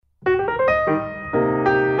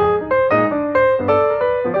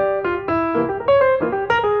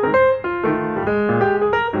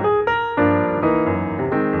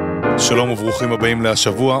שלום וברוכים הבאים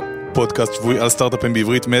להשבוע, פודקאסט שבועי על סטארט-אפים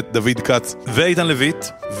בעברית מאת דוד קץ ואיתן לויט,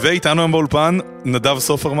 ואיתנו היום באולפן נדב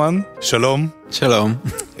סופרמן, שלום. שלום.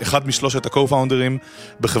 אחד משלושת הקו-פאונדרים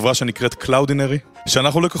בחברה שנקראת Cloudinary,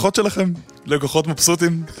 שאנחנו לקוחות שלכם, לקוחות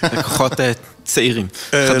מבסוטים. לקוחות צעירים,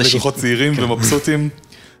 חדשים. לקוחות צעירים ומבסוטים,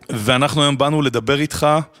 ואנחנו היום באנו לדבר איתך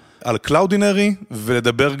על Cloudinary,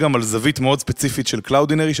 ולדבר גם על זווית מאוד ספציפית של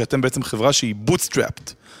Cloudinary, שאתם בעצם חברה שהיא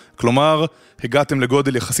Bootstrapped. כלומר, הגעתם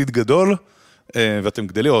לגודל יחסית גדול, ואתם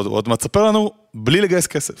גדלים, עוד מה תספר לנו, בלי לגייס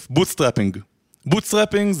כסף. Bootstrapping.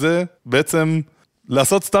 Bootstrapping זה בעצם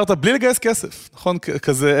לעשות סטארט-אפ בלי לגייס כסף. נכון?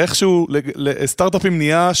 כזה איכשהו, סטארט-אפים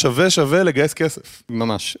נהיה שווה לגייס כסף.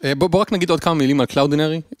 ממש. בוא רק נגיד עוד כמה מילים על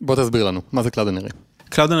Cloudinary. בוא תסביר לנו, מה זה Cloudinary?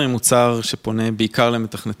 Cloudinary מוצר שפונה בעיקר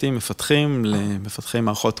למתכנתים, למפתחי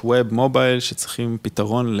מערכות ווב, מובייל, שצריכים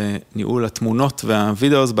פתרון לניהול התמונות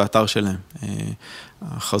והווידאוס באתר שלהם.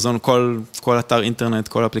 החזון, כל אתר אינטרנט,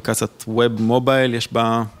 כל אפליקציית ווב, מובייל, יש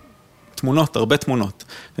בה תמונות, הרבה תמונות.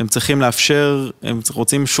 והם צריכים לאפשר, הם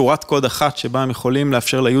רוצים שורת קוד אחת שבה הם יכולים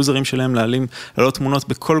לאפשר ליוזרים שלהם להעלות תמונות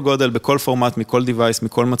בכל גודל, בכל פורמט, מכל דיווייס,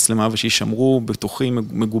 מכל מצלמה, ושישמרו בטוחים,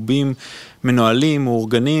 מגובים, מנוהלים,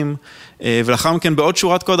 מאורגנים, ולאחר מכן בעוד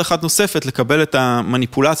שורת קוד אחת נוספת, לקבל את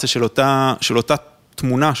המניפולציה של אותה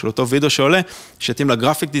תמונה, של אותו וידאו שעולה, שתאים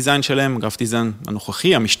לגרפיק דיזיין שלהם, גרפיק דיזיין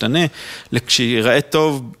הנוכחי, המשתנה, שיראה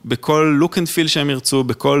טוב בכל look and feel שהם ירצו,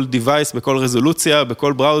 בכל device, בכל רזולוציה,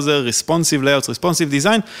 בכל בראוזר, responsive layouts, responsive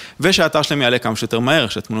design, ושהאתר שלהם יעלה כמה שיותר מהר,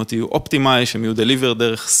 שהתמונות יהיו optimized, שהם יהיו deliver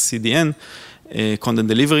דרך CDN,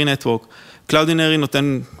 Content Delivery Network. Cloudinary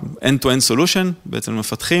נותן end-to-end solution, בעצם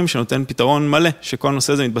מפתחים, שנותן פתרון מלא, שכל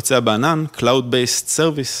הנושא הזה מתבצע בענן, Cloud-based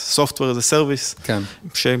service, Software as a service, כן.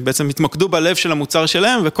 שבעצם התמקדו בלב של המוצר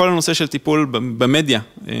שלהם, וכל הנושא של טיפול במדיה,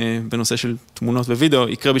 בנושא של תמונות ווידאו,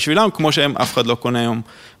 יקרה בשבילם, כמו שהם אף אחד לא קונה היום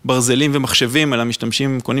ברזלים ומחשבים, אלא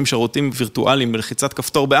משתמשים, קונים שירותים וירטואליים בלחיצת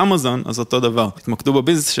כפתור באמזון, אז אותו דבר. התמקדו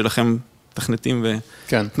בביזנס שלכם, תכנתים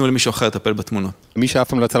ותנו למישהו אחר לטפל בתמונות. מי שאף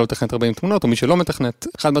פעם לא יצא לו לתכנת הרבה עם תמונות, או מי שלא מתכנת,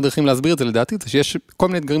 אחד מהדרכים להסביר את זה לדעתי, זה שיש כל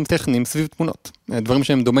מיני אתגרים טכניים סביב תמונות, דברים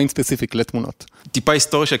שהם דומיין ספציפיק לתמונות. טיפה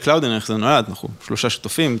היסטוריה של Cloudinary, איך זה נולד, אנחנו 3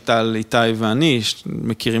 שותפים, טל, איתי ואני,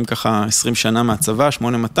 מכירים ככה 20 שנה מהצבא,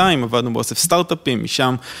 8200, עבדנו באוסף סטארט-אפים,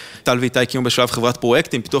 משם טל ואיתי הקימו בשלב חברת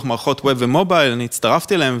פרויקטים, פיתוח מערכות ווב ומובייל, אני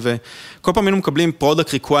הצטרפתי אליהם, וכל פעם היינו מקבלים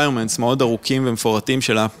product requirements מאוד ארוכים ומפורטים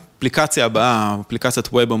של אפליקציה הבאה, אפליקציית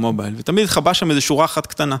ווב או מובייל, ותמיד התחבא שם איזו שורה אחת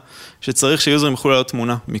קטנה, שצריך שיוזרים יוכלו לעלות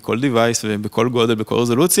תמונה מכל דיווייס ובכל גודל, בכל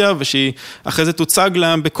רזולוציה, ושהיא אחרי זה תוצג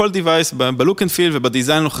להם בכל דיווייס, בלוק אנד פיל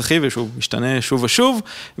ובדיזיין הנוכחי, ושהוא משתנה שוב ושוב,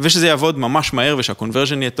 ושזה יעבוד ממש מהר,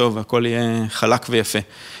 ושהקונברז'ן יהיה טוב, והכל יהיה חלק ויפה.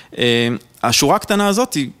 השורה הקטנה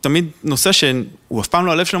הזאת היא תמיד נושא שהוא אף פעם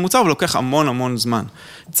לא הלב של המוצר, אבל לוקח המון זמן.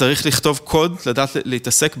 צריך לכתוב קוד, לדעת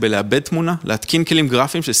להתעסק בלאבד תמונה, להתקין כלים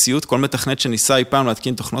גרפיים של סיוט, כל מתכנת שניסה אי פעם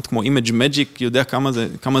להתקין תוכנות כמו Image Magic, יודע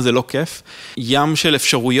כמה זה לא כיף. ים של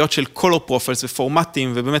אפשרויות של color profiles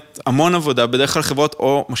ופורמטים, ובאמת המון עבודה, בדרך כלל חברות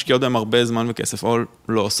או משקיעות בהם הרבה זמן וכסף, או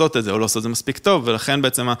לא עושות את זה, או לא עושות את זה מספיק טוב, ולכן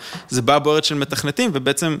בעצם זה בא בוערת של מתכנתים,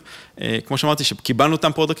 ובעצם, כמו שאמרתי, שקיבלנו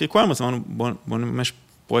אותם product requirements, אמרנו, בוא נמש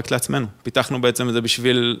פרויקט לעצמנו. פיתחנו בעצם את זה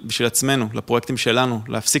בשביל עצמנו, לפרויקטים שלנו,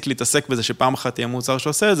 להפסיק להתעסק בזה שפעם אחת תהיה מוצר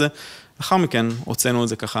שעושה את זה, לאחר מכן הוצאנו את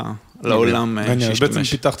זה ככה לעולם שישתמש. בעצם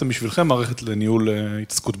פיתחתם בשבילכם מערכת לניהול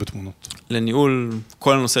התעסקות בתמונות. לניהול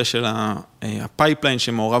כל הנושא של הפייפליין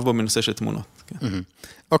שמעורב בו בנושא של תמונות.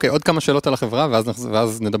 אוקיי, עוד כמה שאלות על החברה,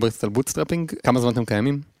 ואז נדבר קצת על בוטסטראפינג. כמה זמן אתם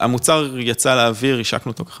קיימים? המוצר יצא לאוויר,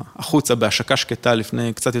 השקנו אותו ככה, החוצה בהשקה שקטה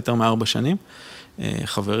לפני קצת יותר מ4 שנים.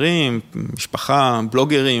 חברים, משפחה,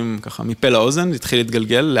 בלוגרים, ככה מפה לאוזן, התחיל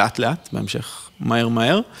להתגלגל לאט, בהמשך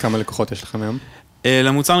מהר. כמה לקוחות יש לכם היום?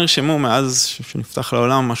 למוצר נרשמו מאז שנפתח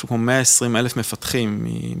לעולם משהו כמו 120,000 מפתחים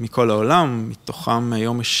מכל העולם, מתוכם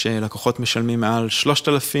היום יש לקוחות משלמים מעל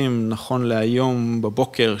 3,000, נכון להיום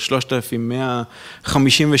בבוקר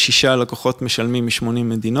 3,156 לקוחות משלמים מ80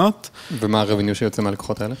 מדינות. ומה הרבניו שיוצא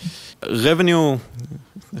מהלקוחות האלה? רבניו,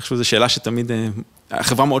 איכשהו זו שאלה שתמיד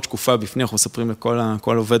החברה מאוד שקופה בפני, אנחנו מספרים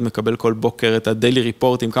לכל עובד מקבל כל בוקר את הדיילי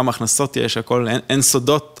ריפורט, עם כמה הכנסות יש, הכל, אין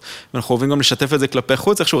סודות, ואנחנו אוהבים גם לשתף את זה כלפי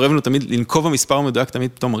חוץ, איכשהו רבנו תמיד לנקוב המספר המדויק,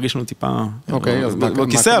 תמיד פתאום מרגיש לנו טיפה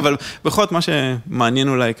בכיסא, אבל בכל זאת מה שמעניין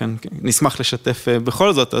אולי כאן, נשמח לשתף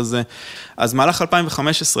בכל זאת, אז מהלך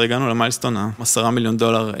 2015 הגענו למיילסטון, $10 מיליון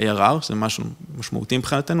ARR, שזה משהו משמעותי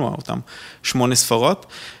מבחינתנו, אותם 8 ספרות,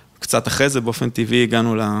 קצת אחרי זה, באופן טבעי,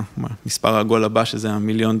 הגענו למספר העגול הבא, שזה $1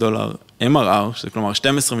 מיליון MRR, שזה כלומר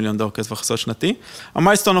 $12 מיליון כסף הכנסות שנתי.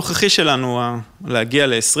 המיילסטון הנוכחי שלנו, להגיע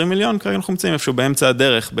ל-20 מיליון, כרגע אנחנו נמצאים איפשהו באמצע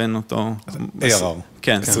הדרך בין אותו... ARR.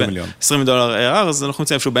 כן, 20 מיליון. $20 ARR, אז אנחנו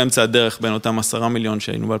נמצאים איפשהו באמצע הדרך בין אותם $10 מיליון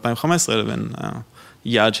שהיינו ב-2015, לבין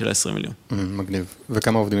היעד של 20 מיליון. מגניב.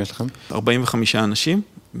 וכמה עובדים יש לכם? 45 אנשים,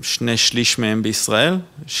 2/3 מהם בישראל,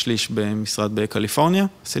 1/3 במשרד בקליפורניה,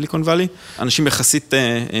 סיליקון ואלי. אנשים יחסית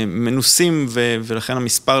מנוסים, ולכן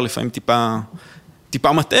המספר לפעמים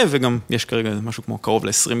טיפה מטעה, וגם יש כרגע משהו כמו קרוב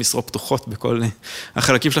ל-20 משרות פתוחות בכל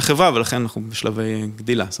החלקים של החברה, ולכן אנחנו בשלבי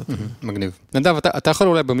גדילה. מגניב. נדב, אתה יכול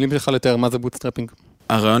אולי במילים שלך לתאר מה זה בוטסטראפינג?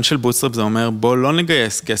 הרעיון של בוטסטראפ זה אומר, בוא לא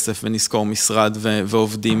נגייס כסף ונזכור משרד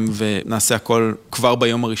ועובדים ונעשה הכל כבר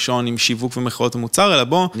ביום הראשון עם שיווק ומכירות המוצר, אלא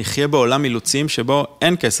בוא נחיה בעולם אילוצים שבו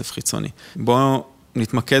אין כסף חיצוני. בוא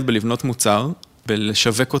נתמקד בלבנות מוצר,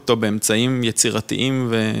 בלשווק אותו באמצעים יצירתיים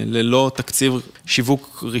וללא תקציב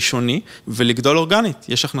שיווק ראשוני, ולגדול אורגנית.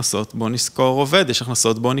 יש הכנסות, בוא נזכור עובד, יש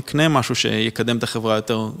הכנסות, בוא נקנה משהו שיקדם את החברה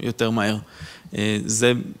יותר מהר.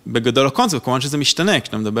 זה בגדול הקונספט, כמובן שזה משתנה,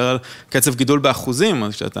 כשאתה מדבר על קצב גידול באחוזים,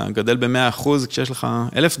 אז כשאתה גדל ב-100%, כשיש לך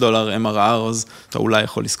 $1,000 MRR, אז אתה אולי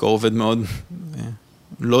יכול לזכור עובד מאוד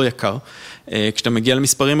לא יקר. כשאתה מגיע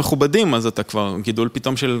למספרים מכובדים, אז אתה כבר גידול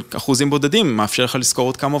פתאום של אחוזים בודדים, מאפשר לך לזכור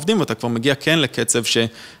עוד כמה עובדים, ואתה כבר מגיע כן לקצב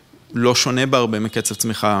שלא שונה בהרבה מקצב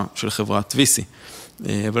צמיחה של חברת VC.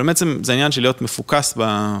 אבל בעצם זה העניין של להיות מפוקס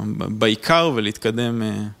בעיקר ולהתקדם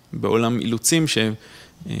בעולם אילוצים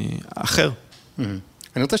שאחר.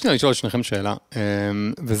 אני רוצה שנייה לשאול שניכם שאלה,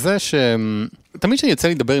 וזה תמיד שאני יוצא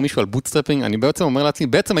לדבר עם מישהו על בוטסטראפינג, אני בעצם אומר לעצמי,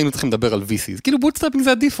 בעצם היינו צריכים לדבר על VCs. כאילו בוטסטראפינג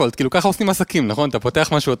זה הדיפולט, כאילו ככה עושים עסקים, נכון? אתה פותח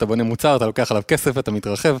משהו, אתה בונה מוצר, אתה לוקח עליו כסף, אתה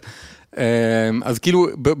מתרחב. אז כאילו,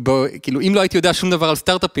 אם לא הייתי יודע שום דבר על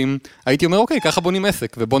סטארט-אפים, הייתי אומר, אוקיי, ככה בונים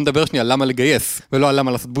עסק, ובוא נדבר שנייה למה לגייס, ולא על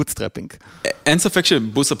למה לעשות בוטסטראפינג. אין ספק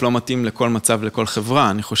שבוטסטראפ לא מתאים לכל מצב, לכל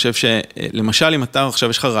חברה. אני חושב שלמשל, אם אתה עכשיו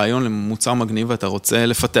יש לך רעיון למוצר מגניב, ואתה רוצה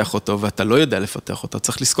לפתח אותו, ואתה לא יודע לפתח אותו,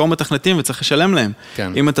 צריך לזכור מתכנתים וצריך לשלם להם.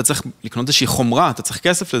 כן. אם אתה צריך לקנות איזושהי חומרה, אתה צריך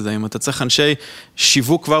כסף לזה. אם אתה צריך אנשי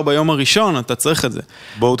שיווק כבר ביום הראשון, אתה צריך את זה.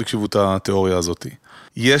 בואו תקשיבו את התיאוריה הזאת.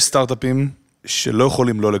 יש סטארט-אפים שלא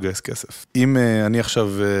יכולים לא לגייס כסף. אם אני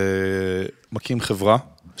עכשיו מקים חברה,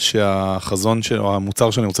 שהחזון או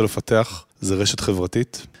המוצר שאני רוצה לפתח זה רשת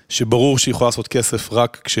חברתית, שברור שהיא יכולה לעשות כסף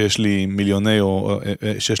רק כשיש לי מיליוני או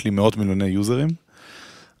שיש לי מאות מיליוני יוזרים,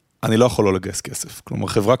 אני לא יכול לא לגייס כסף. כלומר,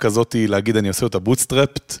 חברה כזאת היא להגיד אני עושה אותה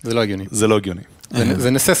בוטסטראפט, זה לא הגיוני. זה לא הגיוני. זה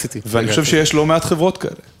necessity. ואני חושב שיש לא מעט חברות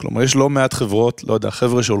כאלה. כלומר, יש לא מעט חברות, לא יודע,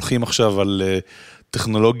 חבר'ה שהולכים עכשיו על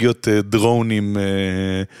טכנולוגיות דרונים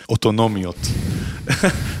אוטונומיות.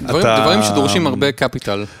 דברים שדורשים הרבה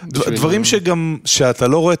קפיטל. דברים שגם, שאתה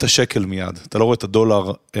לא רואה את השקל מיד, אתה לא רואה את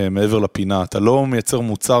הדולר מעבר לפינה, אתה לא מייצר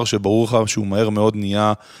מוצר שברור לך שהוא מהר מאוד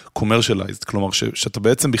נהיה commercialized, כלומר שאתה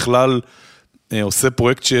בעצם בכלל עושה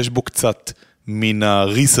פרויקט שיש בו קצת מן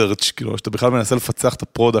ה-research, כאילו שאתה בכלל מנסה לפצח את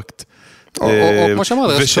הפרודקט, או כמו שאמרת,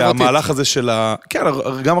 רשת חברתית. ושהמהלך הזה של כן,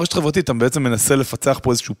 גם הרשת חברתית, אתה בעצם מנסה לפצח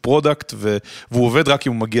פה איזשהו פרודקט, והוא עובד רק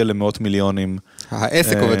אם הוא מגיע למאות מיליונים.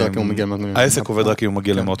 העסק עובד רק אם הוא מגיע למאות מיליונים. העסק עובד רק אם הוא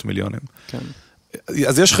מגיע למאות מיליונים.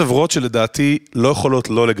 אז יש חברות שלדעתי לא יכולות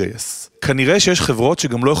לא לגייס. כנראה שיש חברות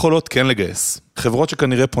שגם לא יכולות כן לגייס. חברות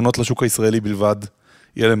שכנראה פונות לשוק הישראלי בלבד,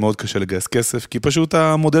 יהיה להם מאוד קשה לגייס כסף, כי פשוט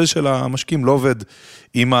המודל של המשקיעים לא עובד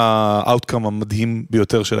עם האוטקאם המדהים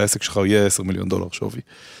ביותר של העסק שלך, יהיה $10 מיליון שווי.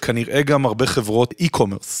 כנראה גם הרבה חברות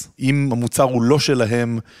e-commerce, אם המוצר הוא לא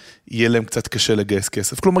שלהם, יהיה להם קצת קשה לגייס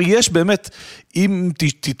כסף. כלומר, יש באמת, אם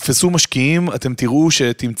תתפסו משקיעים, אתם תראו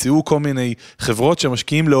שתמצאו כל מיני חברות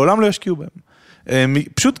שהמשקיעים לעולם לא ישקיעו בהם.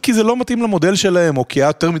 פשוט כי זה לא מתאים למודל שלהם, או כי היה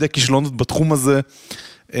יותר מדי כישלונות בתחום הזה,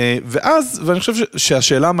 ואני חושב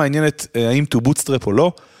שהשאלה המעניינת, האם to bootstrap או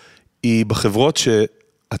לא, היא בחברות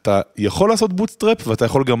שאתה יכול לעשות bootstrap, ואתה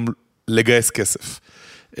יכול גם לגייס כסף.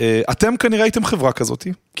 אתם כנראה הייתם חברה כזאת,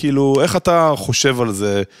 כאילו, איך אתה חושב על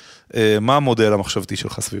זה, מה המודל המחשבתי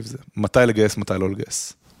שלך סביב זה? מתי לגייס, מתי לא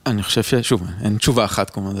לגייס? אני חושב ששוב, אין תשובה אחת,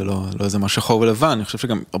 כלומר, זה לא איזה מה שחור ולבן, אני חושב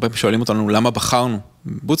שגם הרבה פעמים שואלים אותנו, למה בחרנו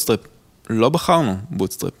bootstrap? לא בחרנו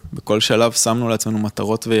בוטסטראפ, בכל שלב שמנו לעצמנו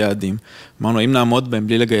מטרות ויעדים, אמרנו, אם נעמוד בהם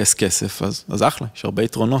בלי לגייס כסף, אז אחלה, יש הרבה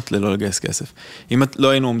יתרונות ללא לגייס כסף. אם לא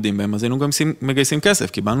היינו עומדים בהם, אז היינו גם מגייסים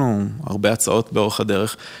כסף, קיבלנו הרבה הצעות באורך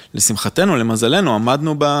הדרך, לשמחתנו, למזלנו,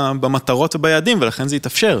 עמדנו במטרות וביעדים, ולכן זה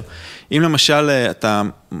יתאפשר. אם למשל,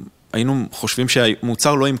 היינו חושבים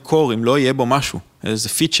שהמוצר לא ימכור, אם לא יהיה בו משהו, איזה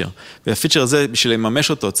פיצ'ר, והפיצ'ר הזה, בשביל לממש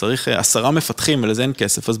אותו, צריך 10 מפתחים, ולזה אין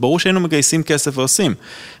כסף, אז ברור שהיינו מגייסים כסף ועושים.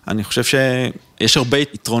 אני חושב שיש הרבה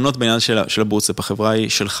יתרונות בעניין של הבוטסטראפ, החברה היא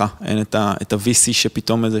שלך, אין את ה-VC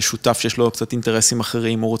שפתאום איזה שותף שיש לו קצת אינטרסים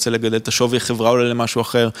אחרים, הוא רוצה לגדל את השווי החברה אולי למשהו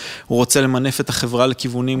אחר, הוא רוצה למנף את החברה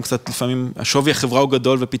לכיוונים קצת, לפעמים השווי החברה הוא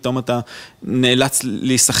גדול, ופתאום אתה נאלץ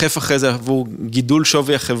להיסחף אחרי זה עבור גידול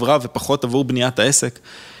שווי החברה, ופחות עבור בניית העסק.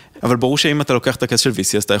 אבל ברור שאם אתה לוקח את הכס של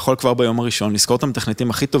VC, אז אתה יכול כבר ביום הראשון לזכור את המתכנתים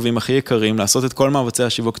הכי טובים, הכי יקרים, לעשות את כל מאמצי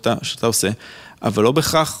השיווק שאתה עושה, אבל לא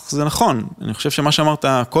בכך זה נכון. אני חושב שמה שאמרת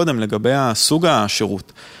קודם לגבי הסוג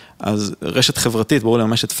השירות, אז רשת חברתית, ברור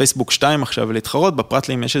לממש את פייסבוק 2 עכשיו ולהתחרות, בפרט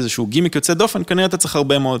לי אם יש איזשהו גימיק יוצא דופן, כנראה אתה צריך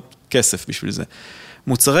הרבה מאוד כסף בשביל זה.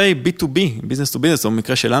 מוצרי B2B, Business to Business, או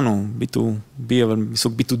במקרה שלנו, B2B, אבל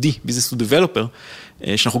מסוג B2D, Business to Developer,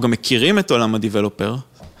 שאנחנו גם מכירים את עולם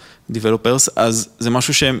Developers, אז זה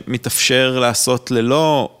משהו שמתאפשר לעשות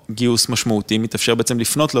ללא גיוס משמעותי, מתאפשר בעצם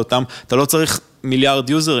לפנות לאותם, אתה לא צריך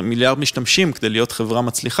מיליארד משתמשים כדי להיות חברה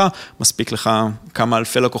מצליחה, מספיק לך כמה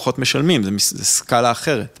אלפי לקוחות משלמים, זה סקאלה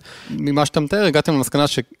אחרת. ממה שאתה מתאר, הגעתם למסקנה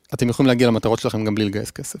שאתם יכולים להגיע למטרות שלכם גם בלי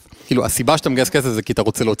לגייס כסף. כאילו, הסיבה שאתה מגייס כסף זה כי אתה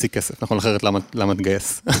רוצה להוציא כסף, נכון? אחרת למה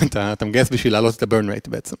תגייס? אתה מגייס בשביל להעלות את ה-burn rate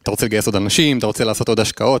בעצם. אתה רוצה לגייס עוד אנשים, אתה רוצה לעשות עוד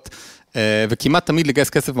השקעות, וכמעט תמיד לגייס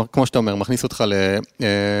כסף, כמו שאתה אומר, מכניס אותך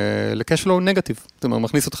ל-cash flow נגטיב, זאת אומרת,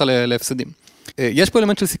 מכניס אותך להפסדים. יש פה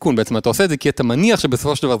אלמנט של סיכון בעצם, אתה עושה את זה כי אתה מניח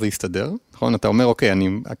שבסופו של דבר זה יסתדר, נכון? אתה אומר, אוקיי,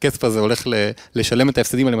 הכסף הזה הולך לשלם את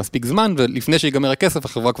ההפסדים האלה מספיק זמן, ולפני שיגמר הכסף,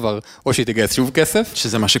 החברה כבר, או שהיא תגייס שוב כסף.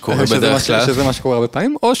 שזה מה שקורה בדרך כלל. שזה מה שקורה הרבה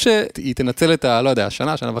פעמים, או שהיא תנצל את לא יודע,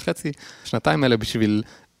 שנה וחצי, שנתיים האלה בשביל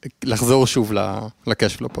לחזור שוב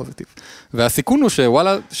ל-cash flow פוזיטיב. והסיכון הוא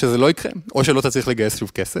שוואלה, שזה לא יקרה, או שלא תצליח לגייס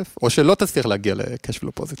שוב כסף, או שלא תצליח להגיע ל-cash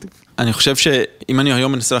flow פוזיטיב. אני חושב שאם אני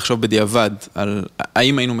היום מנסה לחשוב בדיעבד על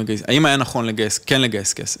האם היה נכון כן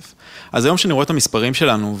לגייס כסף. אז היום שאני רואה את המספרים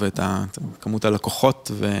שלנו ואת כמות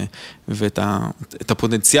הלקוחות ואת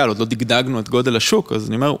הפוטנציאל, עוד לא דגדגנו את גודל השוק, אז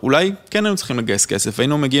אני אומר, אולי כן היינו צריכים לגייס כסף,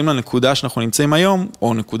 היינו מגיעים לנקודה שאנחנו נמצאים היום,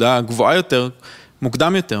 או נקודה גבוהה יותר,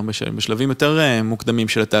 מוקדם יותר, בשלבים יותר מוקדמים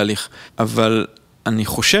של התהליך, אבל אני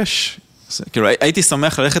חושש, כאילו הייתי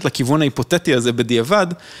שמח ללכת לכיוון ההיפותטי הזה בדיעבד,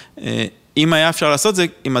 אם היה אפשר לעשות זה,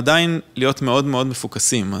 אם עדיין להיות מאוד מאוד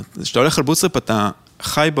מפוקסים. כשאתה הולך על בוטסטראפ, אתה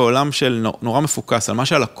חי בעולם של נורא מפוקס, על מה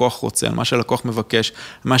שהלקוח רוצה, על מה שהלקוח מבקש,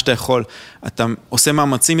 על מה שאתה יכול. אתה עושה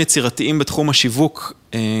מאמצים יצירתיים בתחום השיווק,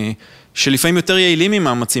 שלפעמים יותר יעילים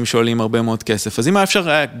ממאמצים שעולים הרבה מאוד כסף. אז אם היה אפשר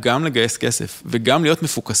היה גם לגייס כסף, וגם להיות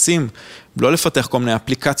מפוקסים, לא לפתח כל מיני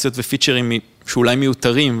אפליקציות ופיצ'רים שאולי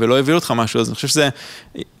מיותרים, ולא הביא אותך משהו, אז אני חושב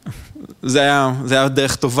שזה היה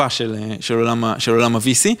דרך טובה של עולם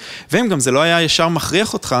ה-VC, ואם גם זה לא היה ישר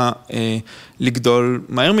מכריח אותך לגדול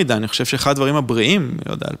מהר מדי, אני חושב שאחד הדברים הבריאים,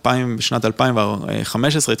 לא יודע, בשנת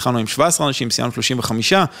 2015 התחלנו עם 17 אנשים, סיימנו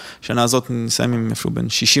 35, שנה הזאת נסיים עם איפה בין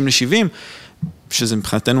 60 ל-70, שזה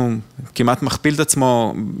מבחינתנו כמעט מכפיל את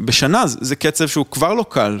עצמו בשנה, זה קצב שהוא כבר לא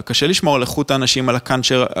קל, קשה לשמור על איכות האנשים, על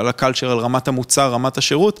הקלצ'ר, על רמת המוצר, רמת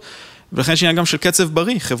השירות, ולכן יש עניין גם של קצב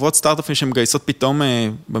בריא, חברות סטארט-אפים שמגייסות פתאום,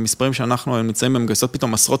 במספרים שאנחנו נמצאים בהם, מגייסות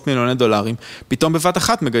פתאום עשרות מיליוני דולרים, פתאום בבת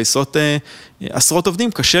אחת מגייסות עשרות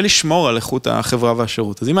עובדים, קשה לשמור על איכות החברה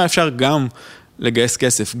והשירות. אז אם היה אפשר גם לגייס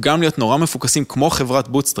כסף, גם להיות נורא מפוקסים כמו חברת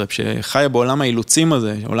בוטסטראפ, שחיה בעולם האילוצים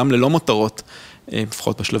הזה, עולם ללא מטרות,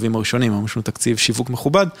 לפחות בשלבים הראשונים, ממש לנו תקציב שיווק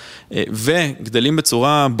מכובד, וגדלים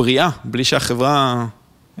בצורה בריאה, בלי שהחברה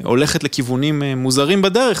הולכת לכיוונים מוזרים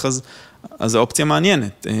בדרך, אז האופציה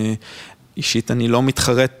מעניינת. אישית אני לא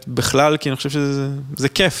מתחרט בכלל, כי אני חושב שזה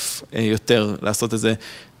כיף יותר לעשות את זה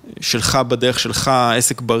שלך בדרך שלך,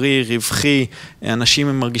 עסק בריא, רווחי, אנשים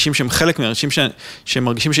הם מרגישים שהם חלק מאנשים שהם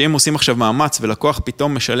מרגישים שאם עושים עכשיו מאמץ ולקוח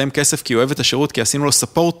פתאום משלם כסף כי הוא אוהב את השירות, כי עשינו לו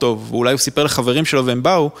ספורט טוב, ואולי הוא סיפר לחברים שלו והם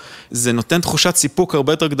באו, זה נותן תחושת סיפוק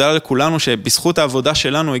הרבה יותר גדולה לכולנו, שבזכות העבודה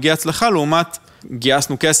שלנו הגיעה הצלחה, לעומת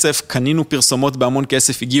גייסנו כסף, קנינו פרסומות בהמון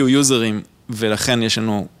כסף, הגיעו יוזרים, ולכן יש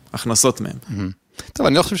לנו הכנסות מהם. טוב,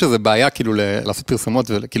 אני לא חושב שזה בעיה כאילו לעשות פרסומות,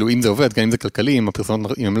 וכאילו אם זה עובד, גם אם זה כלכלי, אם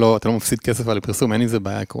הפרסומות, אם לא, אתה לא מפסיד כסף על הפרסום, אין לי זה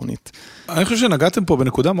בעיה עקרונית. אני חושב שנגעתם פה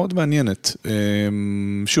בנקודה מאוד מעניינת.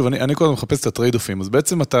 שוב, אני קודם מחפש את הטרייד-אופים, אז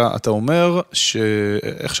בעצם אתה אומר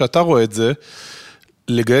שאיך שאתה רואה את זה,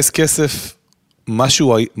 לגייס כסף,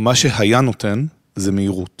 מה שהיה נותן, זה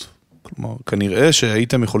מהירות. כלומר, כנראה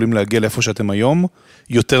שהייתם יכולים להגיע לאיפה שאתם היום,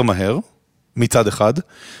 יותר מהר, מצד אחד.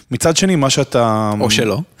 מצד שני, מה שאתה... או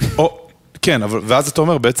שלא. כן, ואז אתה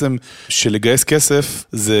אומר בעצם שלגייס כסף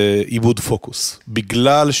זה איבוד פוקוס,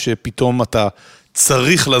 בגלל שפתאום אתה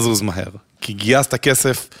צריך לזוז מהר, כי גייסת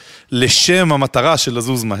כסף לשם המטרה של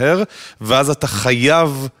לזוז מהר, ואז אתה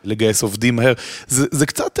חייב לגייס עובדים מהר. זה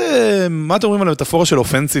קצת, מה אתם אומרים על המטאפורה של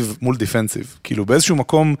אופנסיב מול דיפנסיב? כאילו באיזשהו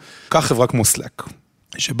מקום, כך חברה כמו Slack,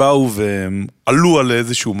 שבאו ועלו על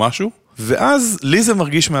איזשהו משהו, ואז לי זה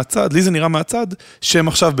מרגיש מהצד, לי זה נראה מהצד, שהם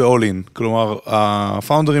עכשיו ב-all-in. כלומר,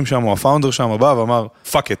 הפאונדרים שם, או הפאונדר שם בא ואמר,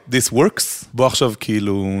 fuck it, this works, בוא עכשיו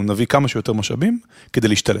כאילו נביא כמה שיותר משאבים, כדי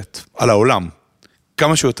להשתלט על העולם.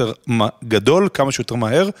 כמה שיותר גדול, כמה שיותר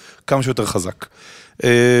מהר, כמה שיותר חזק.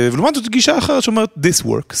 ולעומת זאת גישה אחרת שאומרת, this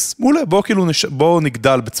works. מעולה, בואו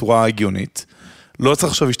נגדל בצורה הגיונית. לא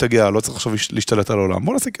צריך עכשיו להשתגע, לא צריך עכשיו להשתלט על העולם.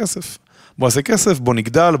 בואו נעשה כסף. בואו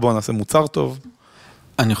נגדל, בואו נעשה מוצר טוב.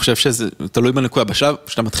 אני חושב שזה תלוי בנקודה. בשלב,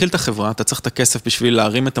 כשאתה מתחיל את החברה, אתה צריך את הכסף בשביל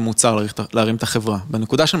להרים את המוצר, להרים את החברה.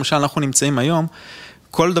 בנקודה שלמשל אנחנו נמצאים היום,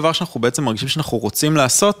 כל דבר שאנחנו בעצם מרגישים שאנחנו רוצים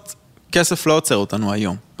לעשות, כסף לא עוצר אותנו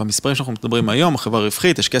היום. במספרים שאנחנו מדברים היום, החברה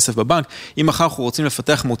רווחית, יש כסף בבנק. אם מחר אנחנו רוצים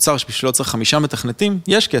לפתח מוצר שבשבילו צריך 5 מתכנתים,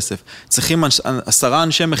 יש כסף. צריכים 10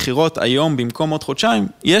 אנשי מחירות היום במקום עוד חודשיים,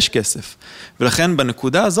 יש כסף. ולכן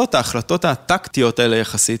בנקודה הזאת, ההחלטות הטקטיות האלה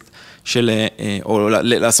יחסית, או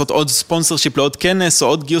לעשות עוד ספונסרשיפ לעוד כנס או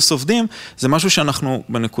עוד גיוס עובדים, זה משהו שאנחנו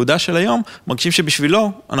בנקודה של היום מרגישים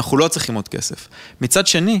שבשבילו אנחנו לא צריכים עוד כסף. מצד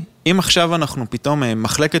שני, אם עכשיו אנחנו פתאום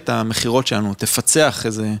מחלקת המחירות שלנו, תפצח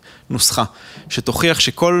איזו נוסחה, שתוכיח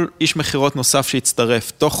שכל איש מחירות נוסף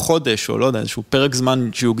שיצטרף, תוך חודש או לא יודע, איזשהו פרק זמן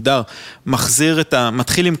שיוגדר,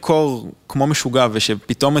 מתחיל למכור כמו משוגע,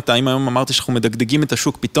 ושפתאום אם היום אמרתי שאנחנו מדגדגים את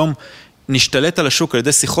השוק, פתאום נשתלט על השוק על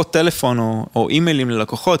ידי שיחות טלפון או אימיילים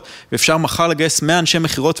ללקוחות, ואפשר מחר לגייס 100 אנשי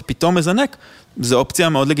מחירות ופתאום מזנק, זו אופציה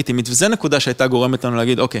מאוד לגיטימית, וזה נקודה שהייתה גורמת לנו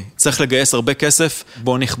להגיד, אוקיי, צריך לגייס הרבה כסף,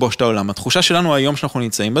 בואו נכבוש את העולם. התחושה שלנו היום שאנחנו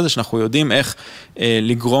נמצאים בזה, שאנחנו יודעים איך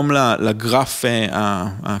לגרום לגרף,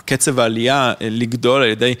 הקצב העלייה, לגדול על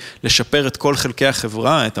ידי לשפר את כל חלקי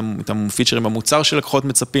החברה, את הפיצ'רים במוצר שלקוחות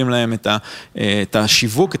מצפים להם, את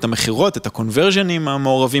השיווק, את המחירות, את הקונברז'נים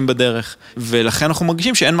המעורבים בדרך, ולכן אנחנו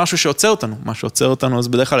מרגישים שאין משהו שעוצר אותנו. מה שעוצר אותנו, זה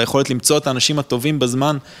בדרך כלל היכולת למצוא את האנשים הטובים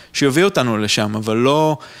בזמן שיוביאו אותנו לשם, אבל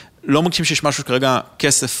לא מרגישים שיש משהו כרגע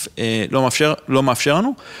כסף לא מאפשר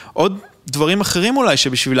לנו. עוד דברים אחרים אולי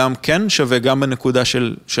שבשבילם כן שווה גם בנקודה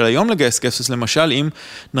של היום לגייס כסף, למשל אם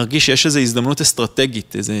נרגיש שיש איזו הזדמנות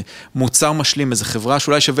אסטרטגית, איזה מוצר משלים, איזו חברה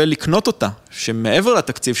שאולי שווה לקנות אותה, שמעבר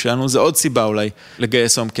לתקציב שלנו זה עוד סיבה אולי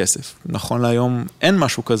לגייס היום כסף. נכון להיום אין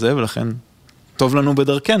משהו כזה ולכן טוב לנו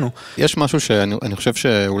בדרכנו. יש משהו שאני חושב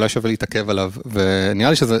שאולי שווה להתעכב עליו, ונראה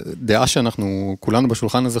לי שזו דעה שאנחנו כולנו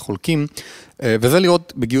בשולחן הזה חולקים, וזה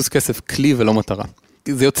לראות בגיוס כסף כלי ולא מטרה.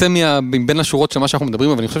 זה יוצא בין השורות של מה שאנחנו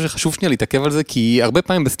מדברים, אבל אני חושב שחשוב שנייה להתעכב על זה, כי הרבה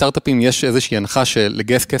פעמים בסטארט-אפים יש איזושהי הנחה של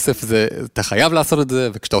לגייס כסף, אתה חייב לעשות את זה,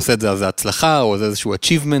 וכשאתה עושה את זה, אז זה הצלחה, או זה איזשהו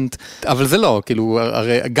achievement, אבל זה לא, כאילו,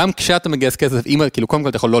 הרי גם כשאתה מגייס כסף, כאילו, קודם כל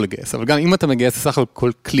אתה יכול לא לגייס, אבל גם אם אתה מגייס, זה סך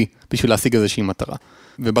הכל כלי, בשביל להשיג איזושהי מטרה.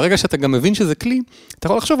 וברגע שאתה גם מבין שזה כלי, אתה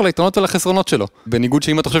יכול לחשוב על היתרונות ועל החסרונות שלו. בניגוד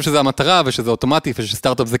שאם אתה חושב שזה המטרה, ושזה אוטומטי,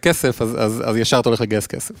 ושסטארט-אפ זה כסף, אז ישר אתה הולך לגייס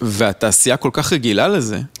כסף. והתעשייה כל כך רגילה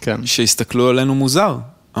לזה, שהסתכלו עלינו מוזר.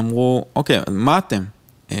 אמרו, אוקיי, מה אתם?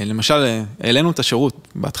 למשל, העלינו את השירות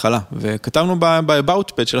בהתחלה, וכתבנו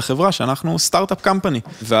ב-about page של החברה שאנחנו סטארט-אפ קמפני.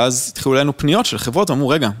 ואז התחילו לנו פניות של חברות, ואמרו,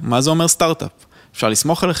 רגע, מה זה אומר סטארט-אפ? אפשר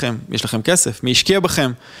לסמוך עליכם, יש לכם כסף, מי השקיע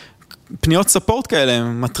בכם? פניות ספורט כאלה,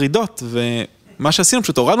 מטרידות, מה שעשינו,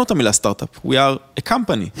 פשוט הורדנו את המילה סטארט-אפ, we are a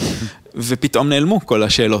company, ופתאום נעלמו כל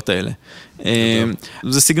השאלות האלה.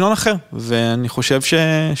 זה סגנון אחר, ואני חושב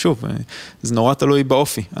ששוב, זה נורא תלוי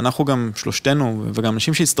באופי. אנחנו גם שלושתנו, וגם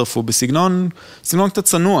אנשים שהצטרפו בסגנון קצת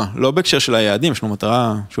צנוע, לא בהקשר של היעדים, יש לנו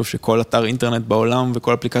מטרה, שוב, שכל אתר אינטרנט בעולם,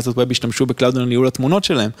 וכל אפליקציות ווב ישתמשו ב-Cloudinary ניהול התמונות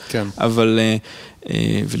שלהם, אבל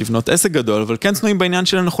ולבנות עסק גדול, אבל כן צנועים בעניין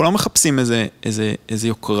שלנו, אנחנו לא מחפשים איזה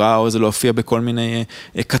יוקרה, או איזה להופיע בכל מיני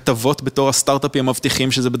כתבות בתור הסטארט-אפים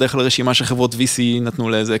המבטיחים, שזה בדרך כלל רשימה שחברות VC נתנו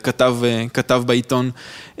לאיזה כתב בעיתון.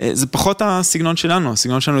 זה פחות הסגנון שלנו,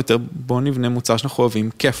 הסגנון שלנו יותר, בואו נבנה מוצר שאנחנו אוהבים,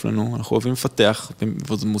 כיף לנו, אנחנו אוהבים לפתח,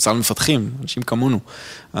 וזה מוצר למפתחים, אנשים כמונו.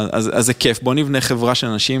 אז זה כיף, בואו נבנה חברה של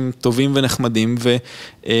אנשים טובים ונחמדים,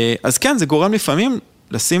 אז כן, זה גורם לפעמים,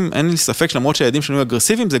 אין לי ספק שלמרות שהיעדים שלנו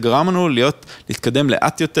אגרסיביים, זה גרם לנו להתקדם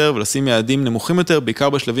לאט יותר, ולשים יעדים נמוכים יותר, בעיקר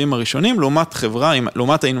בשלבים הראשונים, לעומת חברה,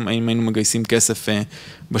 לעומת היינו מגייסים כסף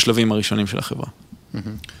בשלבים הראשונים של החברה.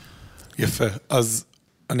 יפה, אז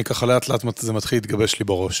אני ככה לאט זה מתחיל להתגבש לי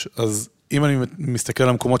בראש. אז אם אני מסתכל על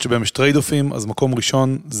המקומות שבהם יש טרייד-אופים, אז מקום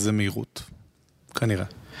ראשון זה מהירות, כנראה.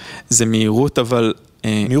 זה מהירות, אבל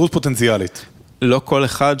מהירות פוטנציאלית. לא כל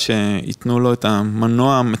אחד שיתנו לו את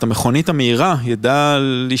המנוע, את המכונית המהירה, ידע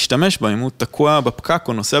להשתמש בה, אם הוא תקוע בפקק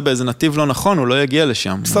או נוסע באיזה נתיב לא נכון, הוא לא יגיע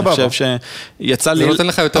לשם. סבבה. אני חושב שיצא לי... זה נותן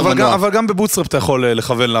לך יותר מנוע. אבל גם בבוטסטראפ אתה יכול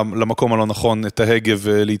לכוון למקום הלא נכון את ההגה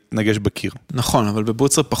ולהתנגש בקיר. נכון, אבל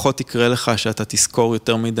בבוטסטראפ פחות יקרה לך שאתה תזכור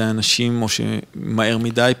יותר מדי אנשים, או שמהר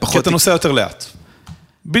מדי, פחות... כי אתה נוסע יותר לאט.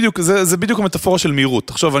 בדיוק, זה בדיוק המטאפורה של מהירות.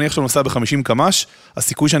 עכשיו, אני עכשיו נוסע ב-50 קמ"ש,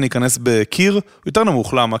 הסיכוי שאני אכנס בקיר הוא יותר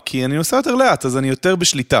נמוך. למה? כי אני נוסע יותר לאט, אז אני יותר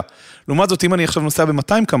בשליטה. לעומת זאת, אם אני עכשיו נוסע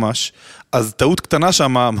ב-200 קמ"ש, אז טעות קטנה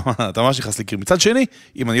שם, אתה ממש נכנס לקיר. מצד שני,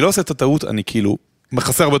 אם אני לא עושה את הטעות, אני כאילו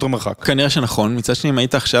מכסה הרבה יותר מרחק. כנראה שנכון, מצד שני, אם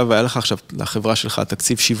היית עכשיו, והיה לך עכשיו לחברה שלך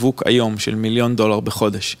תקציב שיווק היום של $1,000,000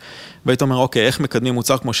 בחודש, והיית אומר, אוקיי, איך מקדמים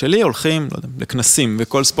מוצר כמו שלי, הולכים, לא יודע, לכנסים,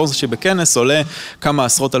 וכל ספונסר שבכנס עולה כמה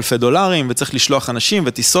עשרות אלפי דולרים, וצריך לשלוח אנשים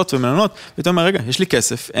וטיסות ומלונות, ואתה אומר, רגע, יש לי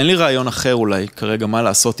כסף, אין לי רעיון אחר אולי, כרגע מה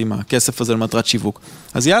לעשות עם הכסף הזה למטרת שיווק.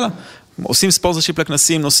 אז יאללה, עושים ספונסרשיפ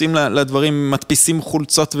לכנסים, נוסעים לדברים, מדפיסים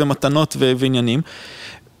חולצות ומתנות ועניינים.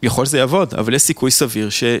 יכול שזה יעבוד, אבל יש סיכוי סביר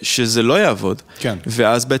שזה לא יעבוד. כן.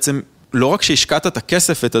 ואז בעצם, לא רק שהשקעת את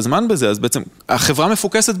הכסף ואת הזמן בזה, אז בעצם החברה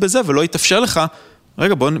מפוקסת בזה, ולא יתאפשר לך,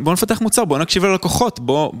 רגע, בוא נפתח מוצר, בוא נקשיב ללקוחות,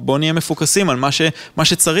 בוא נהיה מפוקסים על מה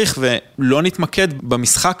שצריך, ולא נתמקד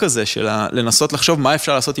במשחק הזה של לנסות לחשוב מה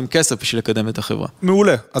אפשר לעשות עם כסף בשביל לקדם את החברה.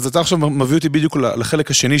 מעולה. אז אתה עכשיו מביא אותי בדיוק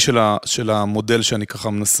לחלק השני של המודל שאני ככה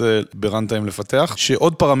מנסה ברנטיים לפתח,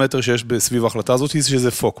 שעוד פרמטר שיש בסביב ההחלטה הזאת,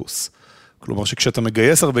 שזה פוקוס. כלומר שכשאתה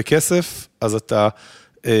מגייס הרבה כסף, אז אתה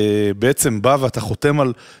בעצם בא ואתה חותם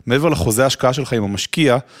על, מעבר לחוזה ההשקעה שלך עם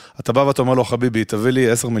המשקיע, אתה בא ואתה אומר לו, חביבי, תביא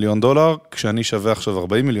לי $10,000,000, כשאני שווה עכשיו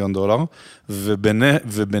 $40,000,000,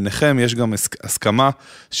 וביניכם יש גם הסכמה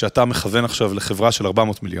שאתה מכוון עכשיו לחברה של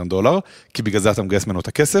 $400,000,000, כי בגלל זה אתה מגייס ממנו את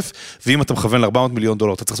הכסף, ואם אתה מכוון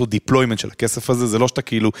ל$400,000,000, אתה צריך לעשות דיפלוימנט של הכסף הזה, זה לא שאתה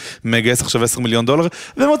כאילו מגייס עכשיו $10,000,000,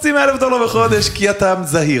 ומוציא $100,000 בחודש, כי אתה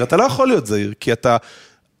זהיר. אתה לא יכול להיות זהיר, כי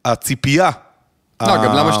הציפייה לא,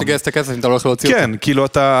 גם למה שתגייס את הכסף אם אתה לא הולך להוציא אותו? כן, כאילו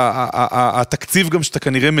התקציב גם שאתה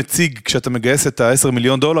כנראה מציג כשאתה מגייס את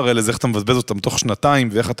 $10,000,000 האלה, זה איך אתה מבזבז אותם תוך שנתיים,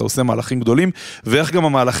 ואיך אתה עושה מהלכים גדולים, ואיך גם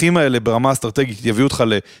המהלכים האלה ברמה אסטרטגית יביאו אותך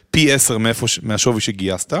לפי 10 מהשווי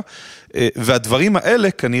שגייסת, והדברים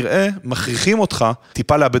האלה כנראה מכריחים אותך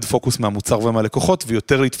טיפה לאבד פוקוס מהמוצר ומהלקוחות,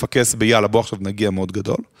 ויותר להתפקס ביאללה, בוא עכשיו נגיע מאוד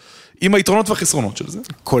גדול. עם היתרונות והחסרונות של זה.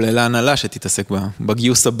 כולל ההנהלה שתתעסק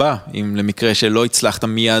בגיוס הבא, אם למקרה שלא הצלחת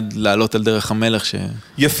מיד לעלות על דרך המלך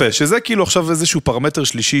יפה, שזה כאילו עכשיו איזשהו פרמטר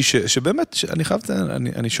שלישי, שבאמת,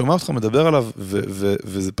 אני שומע אותך מדבר עליו,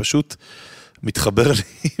 וזה פשוט מתחבר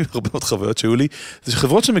לי, הרבה מאוד חוויות שהיו לי, זה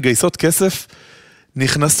שחברות שמגייסות כסף,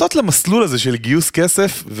 נכנסות למסלול הזה של גיוס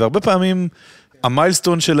כסף, והרבה פעמים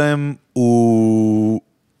המיילסטון שלהם הוא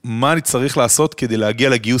מה אני צריך לעשות כדי להגיע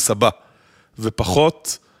לגיוס הבא,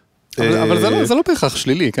 ופחות אבל זה לא בהכרח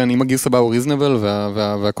שלילי, כן? אם הגיוס הבא הוא ריזנבל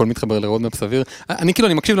והכל מתחבר לרודמפ סביר. אני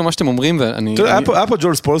מקשיב למה שאתם אומרים ואני... היה פה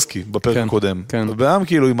ג'ול ספולסקי בפרק הקודם. ובעם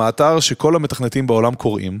כאילו עם האתר שכל המתכנתים בעולם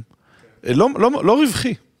קוראים, לא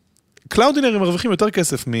רווחי. Cloudinary מרוויחים יותר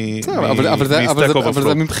כסף אבל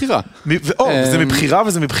זה מבחירה. זה מבחירה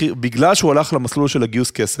וזה בגלל שהוא הלך למסלול של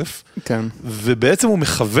הגיוס כסף. כן. ובעצם הוא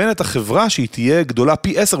מכוון את החברה שהיא תהיה גדולה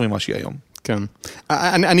פי 10 ממה שהיא היום. כן.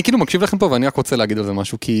 אני כאילו מקשיב לכם פה ואני רק רוצה להגיד על זה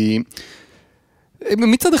משהו, כי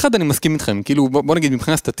מצד אחד אני מסכים איתכם, כאילו בוא נגיד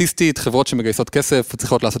מבחינה סטטיסטית, חברות שמגייסות כסף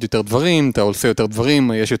צריכות לעשות יותר דברים, אתה עושה יותר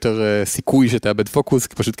דברים, יש יותר סיכוי שתאבד פוקוס,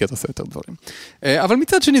 פשוט כי אתה עושה יותר דברים. אבל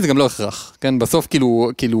מצד שני זה גם לא הכרח, כן? בסוף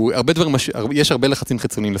כאילו הרבה דברים, יש הרבה לחצים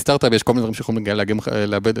חיצוניים לסטארט-אפ, יש כל מיני דברים שיכולים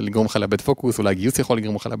לגרום לך לאבד פוקוס, אולי גיוס יכול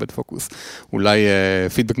לגרום לך לאבד פוקוס, אולי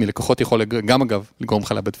פידבק מלקוחות יכול גם אגב לגרום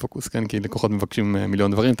לך לאבד פוקוס, כן? כי לקוחות מבקשים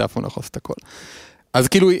מיליון דברים, אתה אף פעם לא יכול לעשות הכל. אז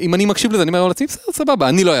כאילו, אם אני מקשיב לזה, אני אומר לעצמי, סבבה,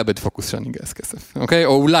 אני לא אאבד פוקוס שאני אגייס כסף, אוקיי?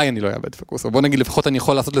 או אולי אני לא אאבד פוקוס, או בוא נגיד, לפחות אני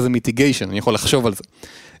יכול לעשות לזה מיטיגיישן, אני יכול לחשוב על זה.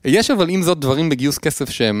 יש אבל עם זאת דברים בגיוס כסף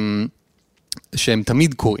שהם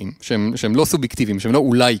תמיד קורים, שהם לא סובייקטיביים, שהם לא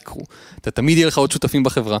אולי יקרו. אתה תמיד יהיה לך עוד שותפים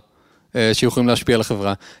בחברה, שיכולים להשפיע על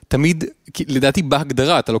החברה. תמיד, לדעתי,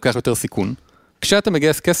 בהגדרה אתה לוקח יותר סיכון. כשאתה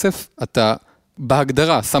מגייס כסף, אתה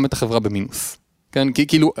בהגדרה שם את החברה במינוס. כן,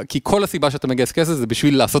 כי כל הסיבה שאתה מגייס כסף זה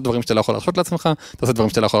בשביל לעשות דברים שאתה לא יכול להרשות לעצמך, אתה עושה דברים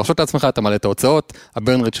שאתה לא יכול להרשות לעצמך, אתה מעלה את ההוצאות,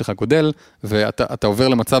 הברן רייט שלך גודל, ואתה עובר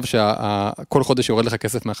למצב שכל חודש יורד לך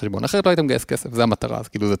כסף מהחשבון. אחרת לא היית מגייס כסף, זה המטרה, אז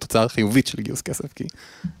כאילו זו תוצאה חיובית של גיוס כסף, כי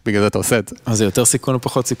בגלל זה אתה עושה את זה. אז זה יותר סיכון או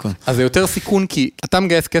פחות סיכון? אז זה יותר סיכון כי אתה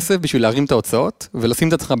מגייס כסף בשביל להרים את ההוצאות, ולשים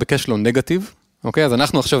את עצמך בקשלו נגטיב, אוקיי? אז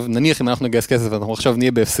אנחנו עכשיו, נניח אם אנחנו נגייס כסף, אנחנו עכשיו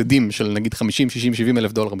נהיה בהפסדים של נגיד 50, 60, 70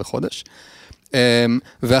 אלף דולר בחודש.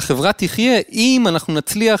 והחברה תחיה אם אנחנו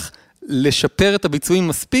נצליח לשפר את הביצועים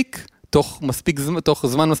מספיק, תוך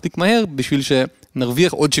זמן מספיק מהר, בשביל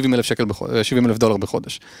שנרוויח עוד 70 אלף דולר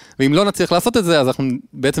בחודש. ואם לא נצליח לעשות את זה, אז אנחנו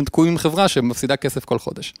בעצם תקועים עם חברה שמפסידה כסף כל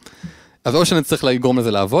חודש. אז או שנצטרך לגרום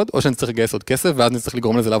לזה לעבוד, או שנצטרך לגייס עוד כסף, ואז נצטרך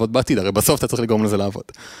לגרום לזה לעבוד בעתיד, הרי בסוף אתה צריך לגרום לזה לעבוד.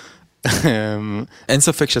 אין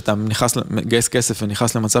ספק שאתה מגייס כסף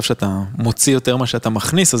ונכנס למצב שאתה מוציא יותר מה שאתה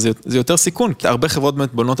מכניס, אז זה יותר סיכון. הרבה חברות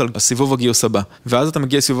באמת בונות על סיבוב הגיוס הבא, ואז אתה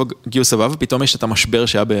מגיע לסיבוב הגיוס הבא, ופתאום יש את המשבר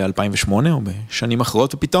שהיה ב-2008 או בשנים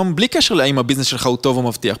אחרות, ופתאום בלי קשר להאם הביזנס שלך הוא טוב או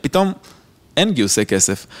מבטיח, פתאום אין גיוסי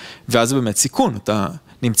כסף, ואז זה באמת סיכון. אתה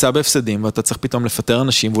נמצא בהפסדים, ואתה צריך פתאום לפטר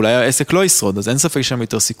אנשים, ואולי העסק לא ישרוד, אז אין ספק שם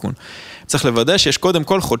יותר סיכון. צריך לוודא שיש קודם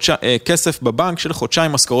כל כסף בבנק של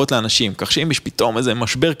חודשיים משכורות לאנשים, כך שאם יש פתאום איזה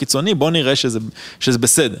משבר קיצוני, בוא נראה שזה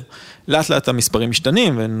בסדר. לאט לאט המספרים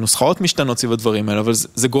משתנים, ונוסחאות משתנות סביב הדברים האלה, אבל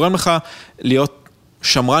זה גורם לך להיות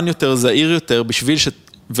שמרן יותר, זהיר יותר,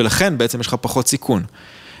 ולכן בעצם יש לך פחות סיכון.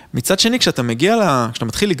 מצד שני, כשאתה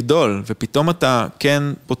מתחיל לגדול, ופתאום אתה כן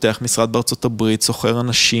פותח משרד בארצות הברית, סוחר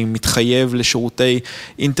אנשים, מתחייב לשירותי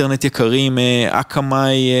אינטרנט יקרים,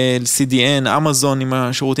 אקמאי, CDN, אמזון עם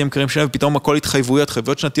השירותים יקרים שלהם, ופתאום הכל התחייבויות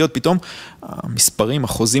שנתיות, פתאום המספרים,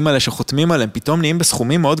 החוזים האלה שחותמים עליהם, פתאום נהיים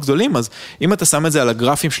בסכומים מאוד גדולים, אז אם אתה שם את זה על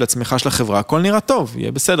הגרפים של הצמיחה של החברה, הכל נראה טוב,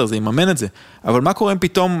 יהיה בסדר, זה יממן את זה. אבל מה קורה אם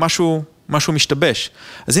פתאום משהו משתבש?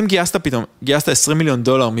 אז אם גייסת $20 מיליון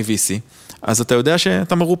מ-VC, אז אתה יודע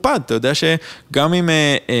שאתה מרופד, אתה יודע שגם אם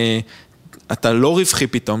אתה לא רווחי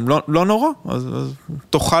פתאום, לא נורא, אז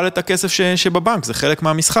תאכל את הכסף שבבנק, זה חלק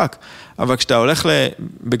מהמשחק. אבל כשאתה הולך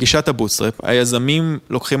בגישת הבוטסטראפ, היזמים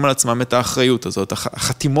לוקחים על עצמם את האחריות הזאת,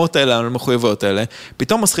 החתימות האלה, המחויבות האלה,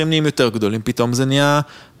 פתאום הסכומים נהיים יותר גדולים, פתאום זה נהיה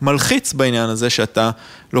מלחיץ בעניין הזה, שאתה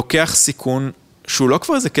לוקח סיכון, שהוא לא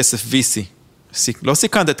כבר איזה כסף VC, לא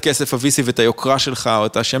סיכנת את כסף ה-VC ואת היוקרה שלך, או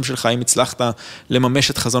את השם שלך, אם הצלחת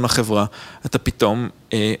לממש את חזון החברה, אתה פתאום,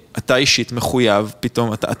 אתה אישית מחויב,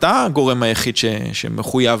 פתאום, אתה הגורם היחיד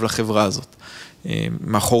שמחויב לחברה הזאת,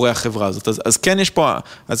 מאחורי החברה הזאת. אז כן יש פה,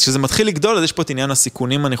 אז כשזה מתחיל לגדול, אז יש פה את עניין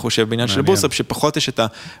הסיכונים, אני חושב, בעניין של בוטסטראפ, שפחות יש את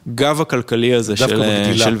הגב הכלכלי הזה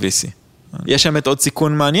של VC. יש באמת עוד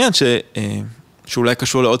סיכון מעניין, שאולי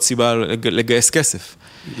קשור לעוד סיבה לגייס כסף.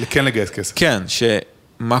 כן לגייס כסף. כן,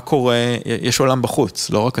 מה קורה, יש עולם בחוץ,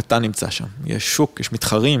 לא רק אתה נמצא שם, יש שוק, יש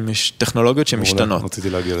מתחרים, יש טכנולוגיות שמשתנות. רציתי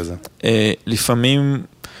להגיע לזה. לפעמים,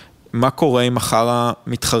 מה קורה אם מחר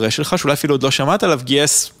המתחרה שלך, שאולי אפילו עוד לא שמעת עליו,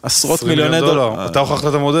 גייס עשרות מיליוני דולר. אתה הוכחת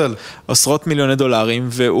את המודל. עשרות מיליוני דולרים,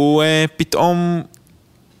 והוא פתאום,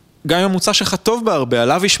 גם אם המוצא שלך טוב בהרבה,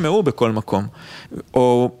 עליו ישמעו בכל מקום.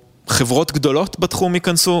 או חברות גדולות בתחום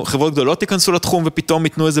חברות גדולות ייכנסו לתחום ופתאום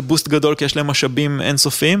ייתנו איזה בוסט גדול כי יש להם משאבים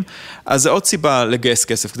אינסופיים, אז זה עוד סיבה לגייס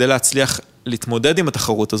כסף, כדי להצליח להתמודד עם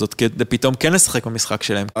התחרות הזאת, כדי פתאום כן לשחק במשחק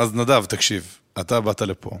שלהם. אז נדב, תקשיב, אתה באת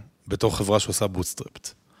לפה, בתור חברה שעושה בוטסטראפט,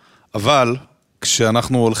 אבל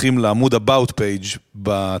כשאנחנו הולכים לעמוד about page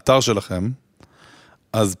באתר שלכם,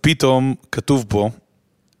 אז פתאום כתוב פה,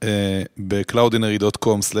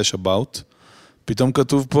 ב-cloudinary.com/about, פתאום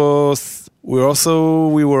כתוב פה, we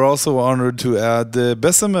were also honored to add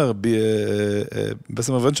Bessemer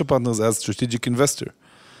Venture Partners as strategic investor.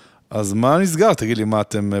 אז מה נסגר? תגיד לי, מה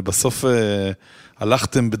אתם בסוף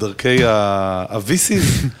הלכתם בדרכי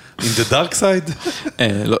ה-VCs? In the dark side?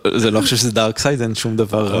 זה לא חושב שזה dark side, אין שום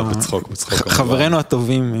דבר. בצחוק. חברינו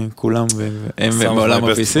הטובים, כולם, הם בעולם ה-VCs.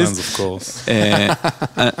 Some of my best friends, of course.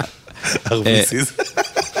 VCs.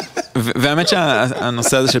 והאמת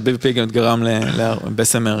שהנושא הזה של BVP גם גרם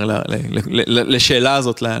בסמר לשאלה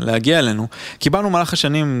הזאת להגיע אלינו. קיבלנו במהלך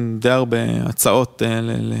השנים די הרבה הצעות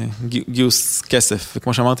לגיוס כסף,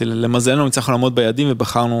 וכמו שאמרתי, למזלנו הצלחנו לעמוד ביעדים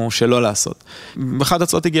ובחרנו שלא לעשות. באחת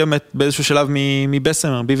ההצעות הגיעה באיזשהו שלב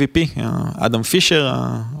מבסמר, BVP, אדם פישר,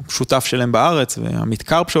 השותף שלהם בארץ,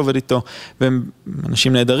 והמתקרפ שעובד איתו, והם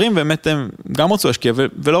אנשים נהדרים, באמת הם גם רצו להשקיע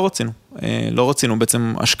ולא רצינו. לא רצינו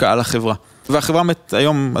בעצם השקעה לחברה. והחברה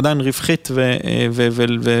היום עדיין רווחית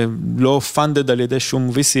ולא פנדד על ידי שום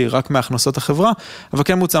VC, רק מהכנסות החברה, אבל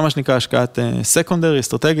כן מוצא מה שנקרא השקעת סקונדרי,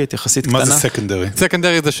 אסטרטגית, יחסית קטנה. מה זה סקונדרי?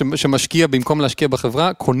 סקונדרי זה שמשקיע במקום להשקיע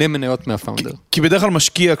בחברה, קונה מניות מהפאונדר. כי בדרך כלל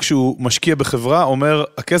משקיע, כשהוא משקיע בחברה, אומר,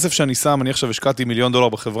 הכסף שאני שם, אני עכשיו השקעתי $1 מיליון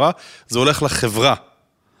בחברה, זה הולך לחברה.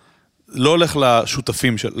 לא הולך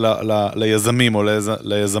לשותפים, ליזמים או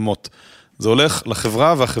ליזמות. זה הולך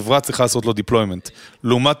לחברה, והחברה צריכה לעשות לו דיפלוימנט.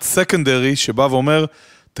 לעומת סקנדרי, שבא ואומר,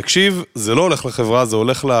 תקשיב, זה לא הולך לחברה, זה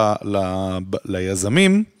הולך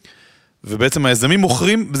ליזמים, ובעצם היזמים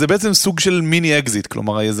מוכרים, זה בעצם סוג של מיני אקזיט,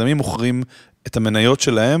 כלומר, היזמים מוכרים את המניות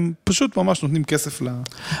שלהם, פשוט ממש נותנים כסף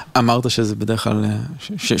אמרת שזה בדרך כלל,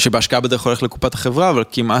 שבהשקעה בדרך כלל הולך לקופת החברה, אבל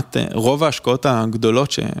כמעט רוב ההשקעות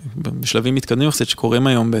הגדולות, שבשלבים מתקדמים יחסית, שקוראים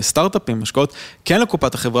היום בסטארט-אפים, השקעות כן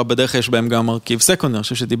לקופת החברה, בדרך כלל יש בהם גם מרכיב סקונדר, אני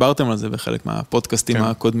חושב שדיברתם על זה בחלק מהפודקאסטים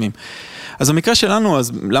הקודמים. אז המקרה שלנו,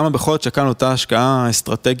 אז למה בכל זאת שקלנו אותה השקעה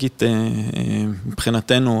אסטרטגית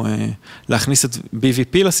מבחינתנו, להכניס את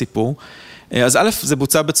BVP לסיפור, אז א', זה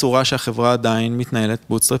בוצע בצורה שהחברה עדיין מתנהלת,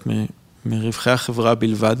 בוטסטראפ מרווחי החברה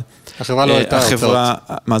בלבד. החברה לא הייתה הוצאות.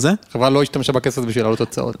 מה זה? החברה לא השתמשה בכסף בשביל לעלות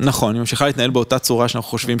הוצאות. נכון, היא ממשיכה להתנהל באותה צורה שאנחנו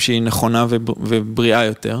חושבים שהיא נכונה ובריאה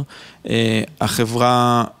יותר.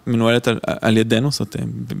 החברה מנוהלת על ידינו, זאת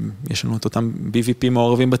אומרת, יש לנו את אותם BVP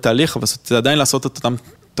מעורבים בתהליך, אבל זה עדיין לעשות את אותם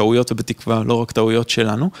טעויות ובתקווה, לא רק טעויות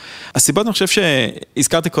שלנו. הסיבות, אני חושב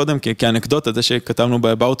שהזכרתי קודם כאנקדוטה, זה שכתבנו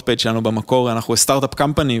ב-About Page שלנו במקור, אנחנו סטארט-אפ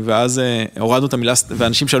קמפני, ואז הורדנו את המילה,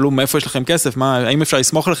 ואנשים שאלו מאיפה יש לכם כסף, האם אפשר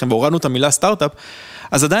לסמוך עליכם, והורדנו את המילה סטארט-אפ,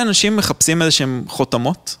 אז עדיין אנשים מחפשים איזשהם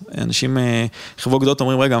חותמות, אנשים, חברות גדולות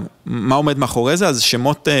אומרים, רגע, מה עומד מאחורי זה? אז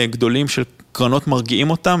שמות גדולים של קרנות מרגיעים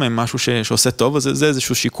אותם, הם משהו שעושה טוב, אז זה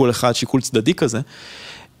איזשהו שיקול אחד, שיקול צדדי כזה.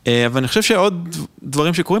 אבל אני חושב שעוד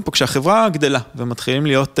דברים שקורים פה, כשהחברה גדלה ומתחילים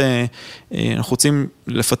להיות, אנחנו רוצים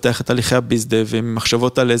לפתח את תהליכי הביזדב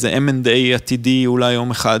ומחשבות על איזה M&A עתידי אולי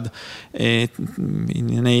יום אחד,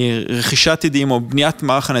 ענייני רכישה עתידיים או בניית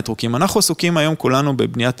מערך הנטרוקים. אנחנו עסוקים היום כולנו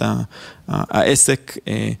בבניית העסק,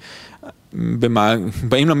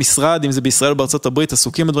 באים למשרד, אם זה בישראל או בארצות הברית,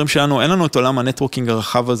 עסוקים בדברים שלנו, אין לנו את עולם הנטרוקינג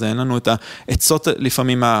הרחב הזה, אין לנו את העצות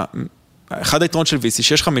לפעמים אחד היתרון של VC,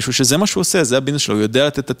 שיש לך מישהו שזה מה שהוא עושה, זה הביזנס שלו, הוא יודע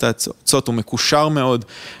לתת את העצות, הוא מקושר מאוד,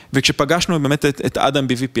 וכשפגשנו באמת את אדם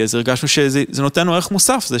BVP, אז הרגשנו שזה נותן לו ערך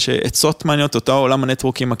מוסף, זה שעצות מעניינות, אותו עולם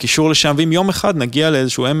הנטוורקים, הקישור לשם, ואם יום אחד נגיע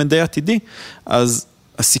לאיזשהו M&A עתידי, אז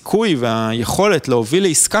הסיכוי והיכולת להוביל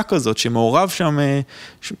לעסקה כזאת, שמעורב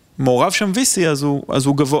שם VC, אז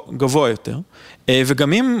הוא גבוה יותר.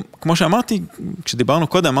 וגם אם, כמו שאמרתי, כשדיברנו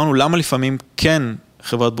קודם, אמרנו למה לפעמים כן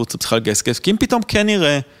חברת בוטסטראפ צריכה לגייס כסף, כי אם פתאום כן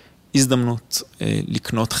נראה הזדמנות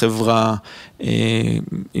לקנות חברה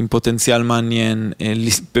עם פוטנציאל מעניין,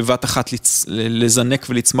 בבת אחת לזנק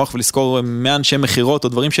ולצמוח ולזכור 100 אנשי מחירות או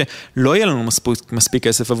דברים שלא יהיה לנו מספיק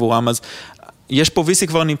כסף עבורם, אז יש פה VC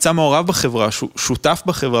כבר נמצא מעורב בחברה, שותף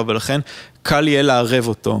בחברה, ולכן קל יהיה לערב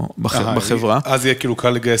אותו בחברה. אז יהיה כאילו קל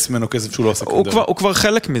לגייס ממנו כסף שהוא לא עושה כדי. הוא כבר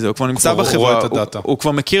חלק מזה, הוא כבר נמצא בחברה, הוא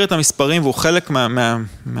כבר מכיר את המספרים, והוא חלק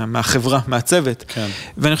מהחברה, מהצוות.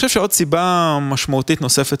 ואני חושב שעוד סיבה משמעותית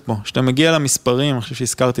נוספת פה, שאתה מגיע למספרים, אני חושב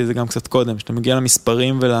שהזכרתי את זה גם קצת קודם, שאתה מגיע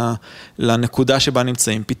למספרים ולנקודה שבה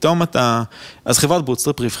נמצאים, פתאום אז חברת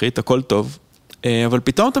בוטסטראפ רווחית, הכל טוב, אבל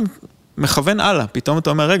פתאום אתה מכוון הלאה, פתאום אתה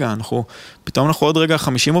אומר, רגע, פתאום אנחנו עוד רגע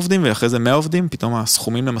 50 עובדים, ואחרי זה 100 עובדים, פתאום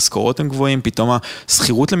הסכומים למשכורות הם גבוהים, פתאום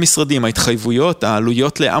הסחירות למשרדים, ההתחייבויות,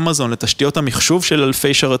 העלויות לאמזון, לתשתיות המחשוב של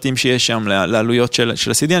אלפי שרתים שיש שם, לעלויות של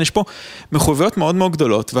ה-CDN, יש פה מחויבויות מאוד מאוד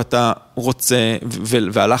גדולות, ואתה רוצה,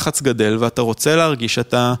 והלחץ גדל, ואתה רוצה להרגיש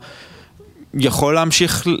שאתה יכול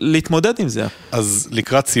להמשיך להתמודד עם זה. אז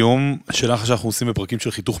לקראת סיום, שאלה שאנחנו עושים בפרקים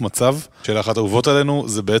של חיתוך מצב, שאלה אחת האהובות עלינו,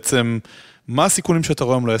 זה בעצם מה הסיכונים שאתה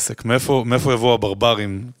רואה לעסק? מאיפה יבואו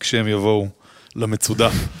הברברים כשהם יבואו למצודה?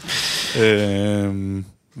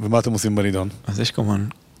 ומה אתם עושים בנידון? אז יש כמובן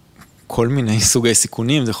כל מיני סוגי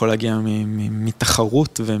סיכונים, זה יכול להגיע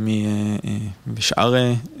מתחרות ומשאר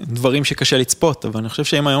דברים שקשה לצפות, אבל אני חושב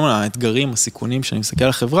שאם היום האתגרים, הסיכונים שאני מסתכל על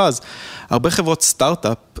החברה, אז הרבה חברות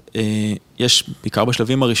סטארט-אפ, יש בעיקר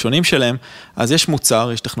בשלבים הראשונים שלהם, אז יש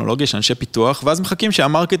מוצר, יש טכנולוגיה, יש אנשי פיתוח, ואז מחכים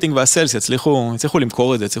שהמרקטינג והסלס יצליחו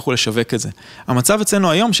למכור את זה, יצליחו לשווק את זה. המצב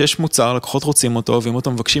אצלנו היום שיש מוצר, לקוחות רוצים אותו, ואם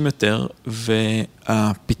אותו מבקשים יותר,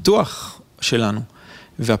 והפיתוח שלנו,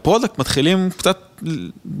 והפרודקט מתחילים קצת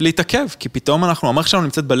להתעכב, כי פתאום המערכת שלנו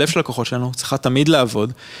נמצאת בלב של לקוחות שלנו, צריכה תמיד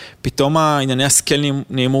לעבוד, פתאום הענייני הסקל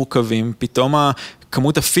נהיים מורכבים, פתאום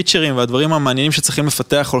כמות הפיצ'רים והדברים המעניינים שצריכים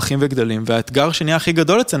לפתח הולכים וגדלים, והאתגר שנהיה הכי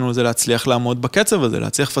גדול אצלנו זה להצליח לעמוד בקצב הזה,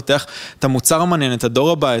 להצליח לפתח את המוצר המעניין, את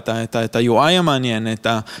הדור הבא, את ה-UI המעניין,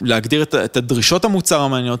 להגדיר את הדרישות המוצר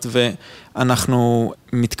המעניינות, ואנחנו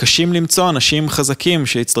מתקשים למצוא אנשים חזקים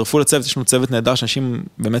שיצטרפו לצוות, יש לנו צוות נהדר, שאנשים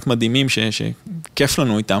באמת מדהימים, שכיף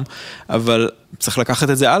לנו איתם, אבל צריך לקחת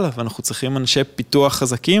את זה הלאה, ואנחנו צריכים אנשי פיתוח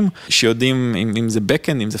חזקים, שיודעים אם זה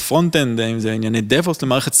backend, אם זה frontend, אם זה ענייני DevOps,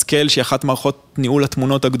 למערכת סקייל, שהיא אחת מערכות ניהול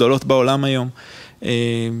התמונות הגדולות בעולם היום,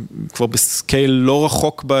 כבר בסקייל לא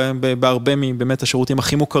רחוק בהרבה מבאמת השירותים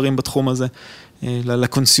הכי מוכרים בתחום הזה,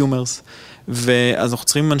 לקונסיומרס, ואז אנחנו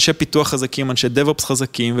צריכים אנשי פיתוח חזקים, אנשי DevOps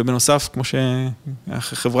חזקים, ובנוסף, כמו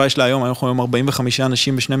שהחברה יש לה היום, אנחנו היום 45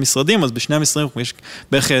 אנשים בשני משרדים, אז בשני המשרדים יש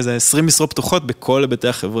בערך איזה 20 משרות פתוחות בכל היבטי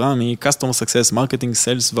החברה, מ-Customer Success, Marketing,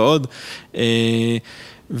 Sales ועוד,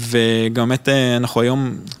 וגם באמת אנחנו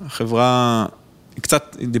היום, החברה,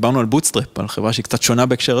 קצת דיברנו על בוטסטראפ, על חברה שהיא קצת שונה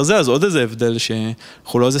בהקשר הזה, אז עוד איזה הבדל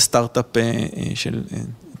שאנחנו לא איזה סטארט-אפ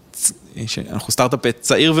אנחנו סטארט-אפ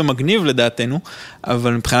צעיר ומגניב לדעתנו,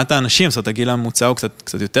 אבל מבחינת האנשים, זאת אומרת, הגיל הממוצע הוא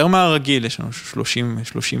קצת יותר מהרגיל, יש לנו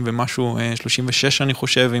 30 ומשהו, 36 אני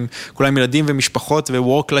חושב, עם כולם ילדים ומשפחות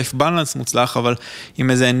ו-work-life balance מוצלח, אבל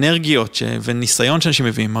עם איזה אנרגיות וניסיון שאנשים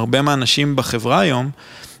מביאים. הרבה מהאנשים בחברה היום,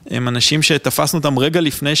 הם אנשים שתפסנו אותם רגע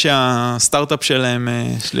לפני שהסטארט-אפ שלהם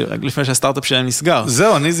נסגר.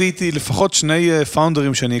 זהו, אני זיהיתי לפחות שני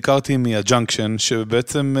פאונדרים שאני הכרתי מהג'אנקשן,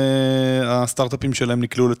 שבעצם הסטארט-אפים שלהם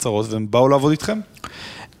נקלעו לצרות, והם באו לעבוד איתכם?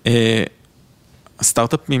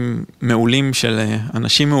 הסטארט-אפים מעולים של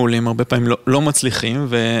אנשים מעולים, הרבה פעמים לא מצליחים,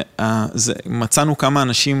 ומצאנו כמה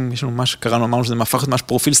אנשים, יש לנו מה שקראנו, אמרנו שזה הפך להיות ממש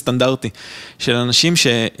פרופיל סטנדרטי, של אנשים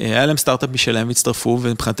שהיה להם סטארט-אפ משלהם והצטרפו,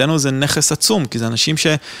 ומבחינתנו זה נכס עצום, כי זה אנשים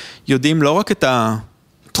שיודעים לא רק את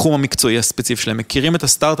התחום המקצועי הספציפי שלהם, מכירים את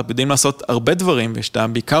הסטארט-אפ, יודעים לעשות הרבה דברים, ושאתה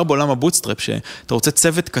בעיקר בעולם הבוטסטראפ, שאתה רוצה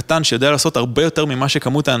צוות קטן שיודע לעשות הרבה יותר ממה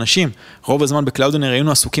שכמות האנשים. רוב הזמן בקלאודינרי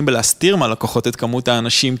היינו עסוקים בלהסתיר מהלקוחות את כמות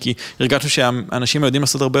האנשים, כי הרגשנו שהאנשים יודעים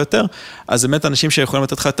לעשות הרבה יותר, אז באמת אנשים שיכולים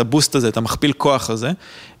לתת לך את הבוסט הזה, את המכפיל כוח הזה,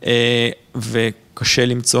 וקשה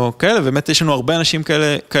למצוא כאלה, ובאמת יש לנו הרבה אנשים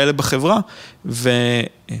כאלה בחברה,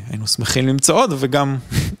 והיינו שמחים למצוא עוד, וגם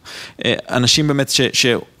אנשים באמת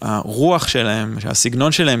שהרוח שלהם,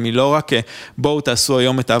 שהסגנון שלהם היא לא רק בואו תעשו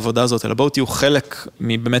היום את העבודה הזאת, אלא בואו תהיו חלק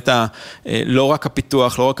מבאמת לא רק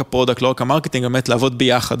הפיתוח, לא רק הפרודקט, לא רק המרקטינג, באמת לעבוד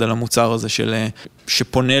ביחד על המוצר הזה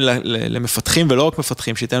שפונה למפתחים ולא רק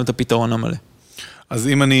מפתחים, שייתן את הפתרון המלא. אז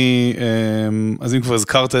אם כבר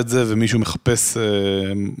הזכרת את זה, ומישהו מחפש,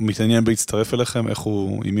 מתעניין בהצטרף אליכם,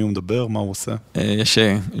 עם מי הוא מדבר, מה הוא עושה? יש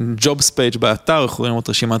Jobs page באתר, אנחנו רואים את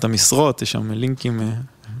רשימת המשרות, יש שם לינקים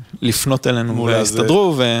לפנות אלינו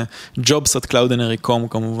והסתדרו, ו-jobs@cloudinary.com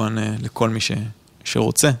כמובן לכל מי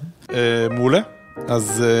שרוצה. מעולה,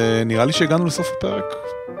 אז נראה לי שהגענו לסוף הפרק.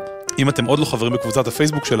 אם אתם עוד לא חברים בקבוצת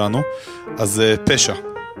הפייסבוק שלנו, אז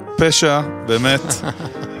פשע, באמת,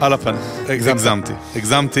 על הפן.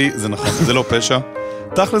 הגזמתי, זה נכון, זה לא פשע.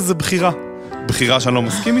 תכל'ס זה בחירה שאני לא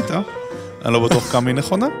מסכים איתה, אני לא בטוח כמה היא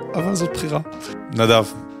נכונה, אבל זאת בחירה. נדב,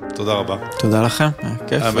 תודה רבה. תודה לכם,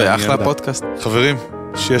 כיף, ואחלה פודקאסט. חברים,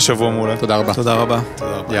 שיהיה שבוע מעולה. תודה רבה. תודה רבה.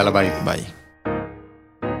 יאללה, ביי. ביי.